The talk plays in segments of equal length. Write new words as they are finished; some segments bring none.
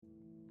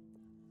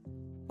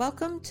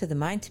Welcome to the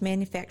Mind to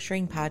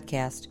Manufacturing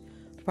podcast,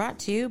 brought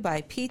to you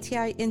by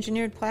PTI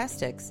Engineered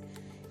Plastics,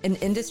 an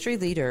industry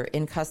leader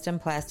in custom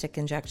plastic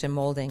injection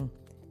molding.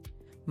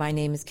 My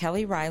name is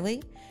Kelly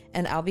Riley,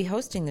 and I'll be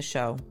hosting the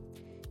show.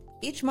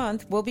 Each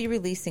month, we'll be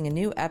releasing a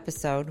new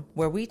episode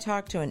where we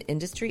talk to an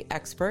industry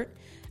expert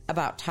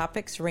about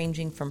topics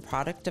ranging from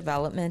product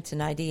development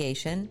and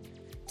ideation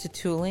to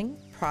tooling,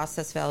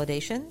 process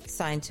validation,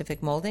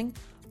 scientific molding,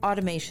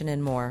 automation,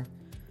 and more.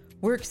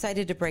 We're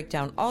excited to break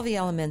down all the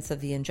elements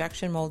of the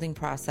injection molding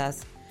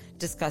process,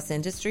 discuss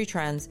industry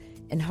trends,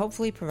 and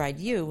hopefully provide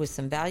you with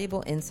some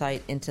valuable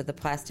insight into the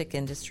plastic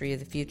industry of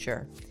the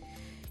future.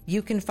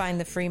 You can find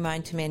the free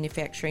Mind to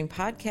Manufacturing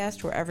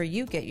podcast wherever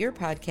you get your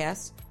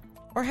podcasts,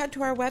 or head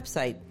to our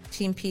website,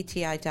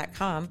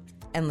 teampti.com,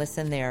 and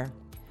listen there.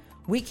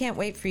 We can't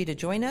wait for you to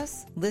join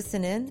us,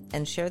 listen in,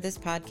 and share this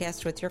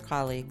podcast with your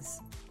colleagues.